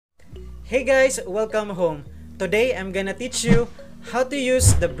Hey guys, welcome home. Today I'm gonna teach you how to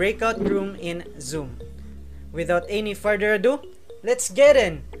use the breakout room in Zoom. Without any further ado, let's get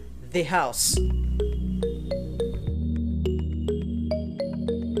in the house.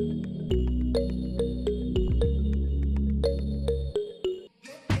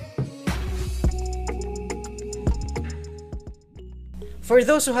 For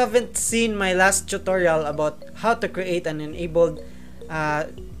those who haven't seen my last tutorial about how to create and enable uh,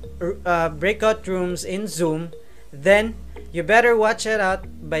 breakout rooms in Zoom, then you better watch it out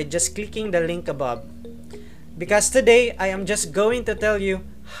by just clicking the link above. Because today I am just going to tell you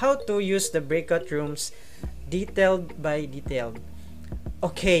how to use the breakout rooms detailed by detailed.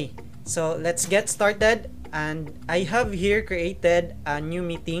 Okay, so let's get started, and I have here created a new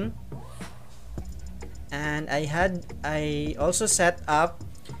meeting, and I also set up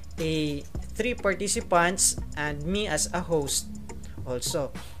a 3 participants and me as a host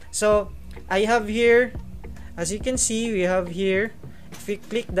also. So I have here, as you can see, we have here, if we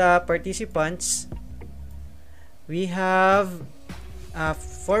click the participants, we have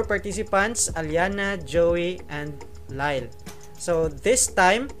 4 participants: Aliana, Joey, and Lyle. So this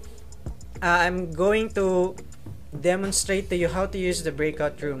time I'm going to demonstrate to you how to use the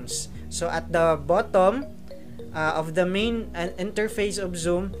breakout rooms. So at the bottom of the main interface of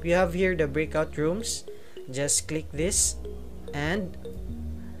Zoom, we have here the breakout rooms. Just click this, and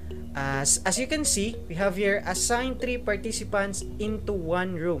as you can see, we have here assign 3 participants into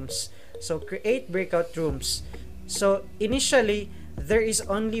 1 rooms. So create breakout rooms. So initially there is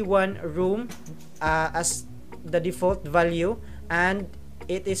only 1 room as the default value, and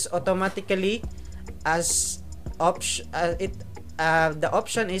it is automatically as the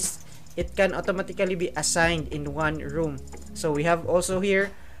option is it can automatically be assigned in 1 room. So we have also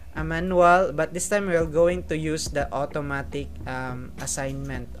here a manual, but this time we are going to use the automatic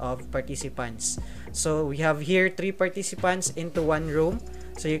assignment of participants. So we have here 3 participants into 1 room,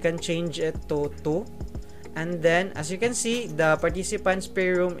 so you can change it to 2. And then as you can see, the participants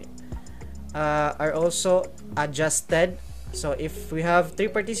per room are also adjusted. So if we have 3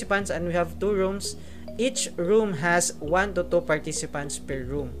 participants and we have 2 rooms, each room has 1 to 2 participants per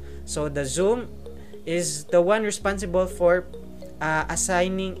room. So the Zoom is the one responsible for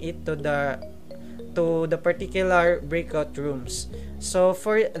assigning it to the particular breakout rooms. So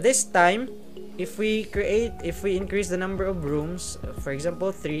for this time, if we increase the number of rooms, for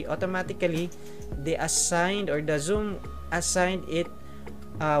example 3, automatically the Zoom assigned it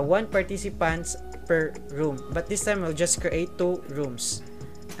 1 participants per room. But this time we'll just create 2 rooms,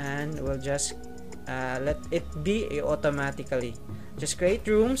 and we'll just let it be automatically. Just create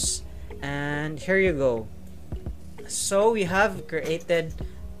rooms, and here you go. So we have created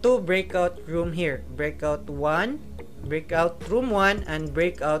 2 breakout room here: breakout room 1 and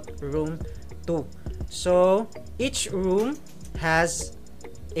breakout room 2. So each room has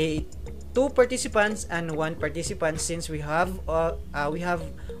a 2 participants and 1 participant, since we have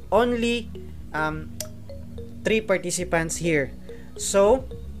only 3 participants here. So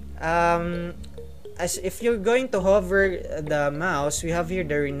as if you're going to hover the mouse, we have here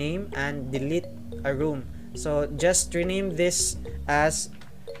the rename and delete a room. So just rename this as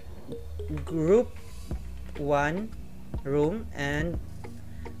group 1 room, and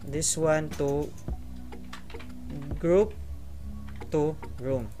this one to group 2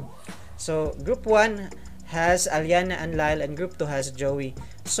 room. So group 1 has Aliana and Lyle, and group 2 has Joey.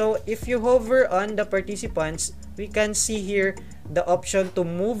 So if you hover on the participants, we can see here the option to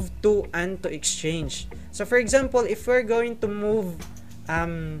move to and to exchange. So for example, if we're going to move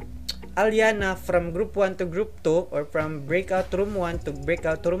Aliana from group 1 to group 2, or from breakout room 1 to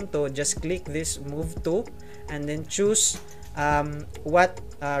breakout room 2, just click this move to, and then choose what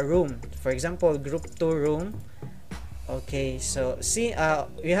room. For example, group 2 room. Okay, so see,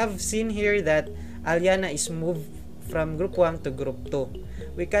 we have seen here that Aliana is moved from group 1 to group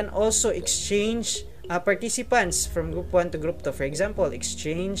 2. We can also exchange participants from group 1 to group 2. For example,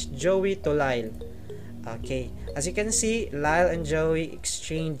 exchange Joey to Lyle. Okay, as you can see, Lyle and Joey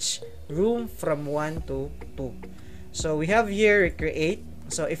exchange room from 1 to 2. So we have here recreate.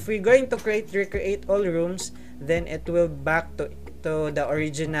 So if we're going to recreate all rooms, then it will back to the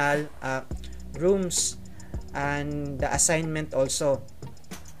original rooms and the assignment also.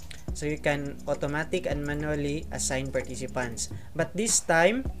 So you can automatic and manually assign participants. But this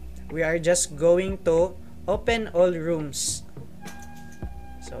time we are just going to open all rooms.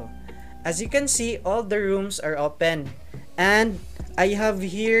 So as you can see, all the rooms are open, and I have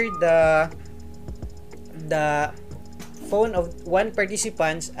here the phone of 1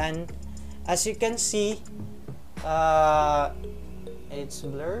 participant, and as you can see, it's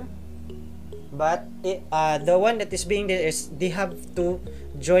blur. but the one that is being there is they have to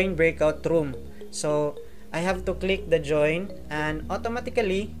join breakout room. So I have to click the join, and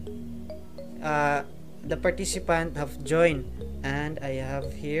automatically the participant have joined. And I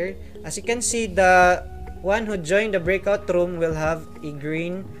have here, as you can see, the one who joined the breakout room will have a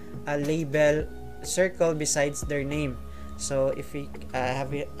green label circle besides their name. So if we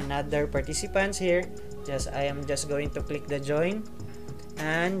have another participants here, I am just going to click the join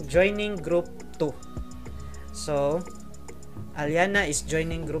and joining group 2. So Aliana is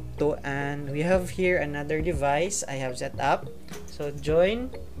joining group 2, and we have here another device I have set up. So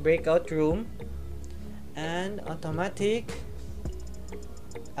join breakout room and automatic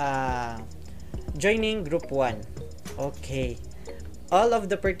joining group 1. Okay, all of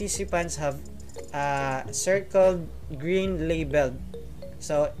the participants have circled green labeled,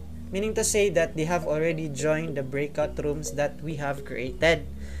 so meaning to say that they have already joined the breakout rooms that we have created.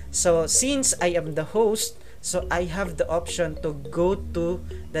 So since I am the host, so I have the option to go to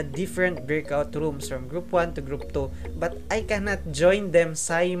the different breakout rooms from group 1 to group 2, but I cannot join them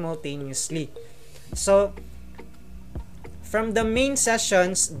simultaneously. So from the main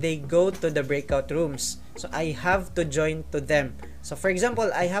sessions, they go to the breakout rooms, so I have to join to them. So for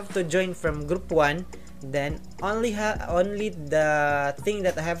example, I have to join from group 1, then only the thing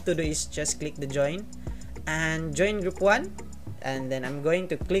that I have to do is just click the join and join group 1, and then I'm going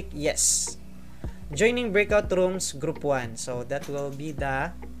to click yes, joining breakout rooms group 1. So that will be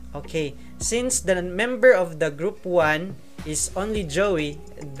the okay. Since the member of the group 1 is only Joey,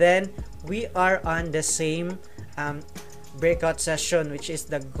 then we are on the same breakout session, which is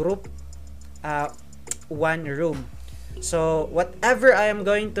the group 1 room. So whatever I am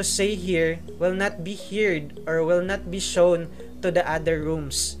going to say here will not be heard or will not be shown to the other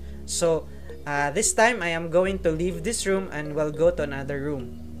rooms. So this time I am going to leave this room and will go to another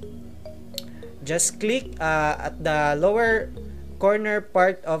room. Just click at the lower corner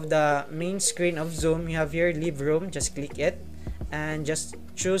part of the main screen of Zoom, you have here leave room. Just click it and just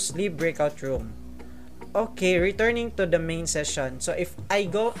choose leave breakout room. Okay, returning to the main session. So if I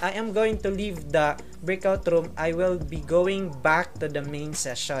am going to leave the breakout room, I will be going back to the main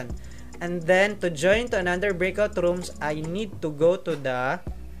session. And then to join to another breakout rooms, I need to go to the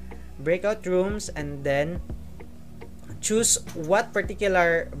breakout rooms and then choose what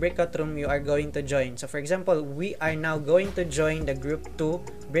particular breakout room you are going to join. So for example, we are now going to join the group 2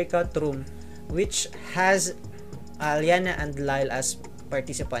 breakout room, which has Aliana and Lyle as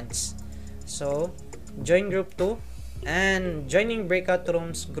participants. So join group 2 and joining breakout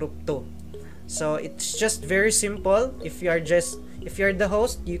rooms group 2. So it's just very simple. If you're the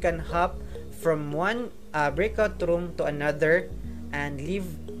host, you can hop from one breakout room to another and leave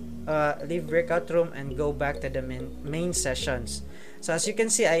breakout room and go back to the main sessions. So as you can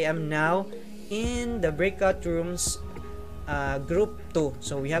see, I am now in the breakout rooms group 2.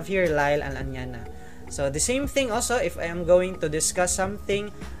 So we have here Lyle and Anyana. So the same thing also, if I am going to discuss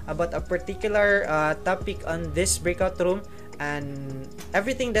something about a particular topic on this breakout room, and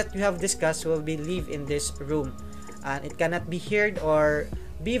everything that we have discussed will be leave in this room, and it cannot be heard or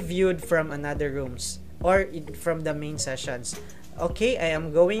be viewed from another rooms or from the main sessions. Okay, I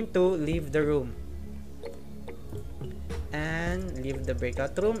am going to leave the room and leave the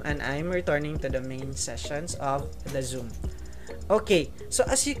breakout room, and I'm returning to the main sessions of the Zoom. Okay, so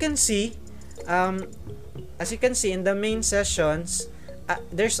as you can see in the main sessions,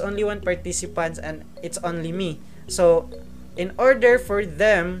 there's only one participant and it's only me. So in order for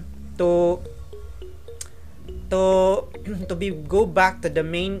them to go back to the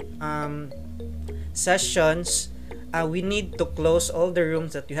main sessions, we need to close all the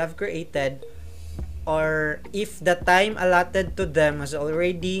rooms that you have created, or if the time allotted to them has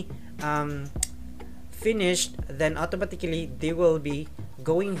already finished, then automatically they will be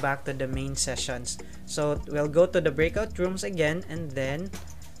going back to the main sessions. So we'll go to the breakout rooms again, and then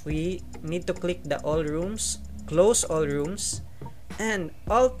we need to click the all rooms, close all rooms, and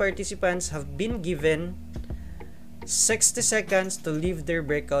all participants have been given 60 seconds to leave their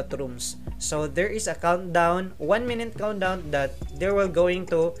breakout rooms. So there is a countdown, 1 minute countdown, that they were going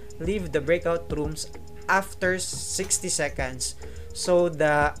to leave the breakout rooms after 60 seconds. So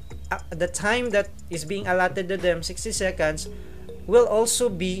the time that is being allotted to them, 60 seconds, will also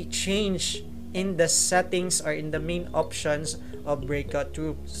be changed in the settings or in the main options of breakout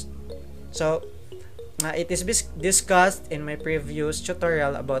rooms. So it is discussed in my previous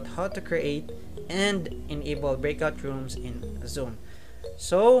tutorial about how to create and enable breakout rooms in Zoom.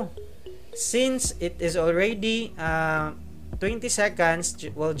 So since it is already 20 seconds,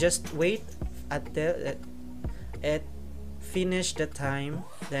 we'll just wait until it finish the time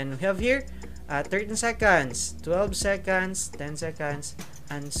Then we have here 13 seconds, 12 seconds, 10 seconds,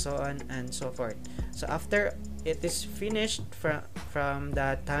 and so on and so forth. So after it is finished from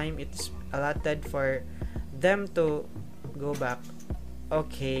the time it's allotted for them to go back.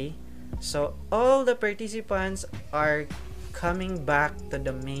 Okay, so all the participants are coming back to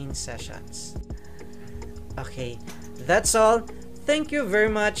the main sessions. Okay, that's all. Thank you very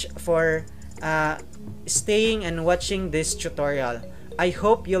much for staying and watching this tutorial. I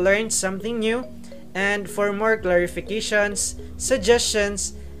hope you learned something new, and for more clarifications,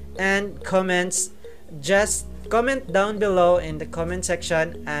 suggestions, and comments, just comment down below in the comment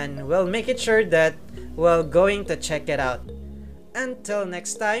section and we'll make it sure that we're going to check it out. Until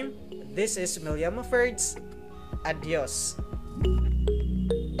next time, this is Milyamo Ferds. Adios.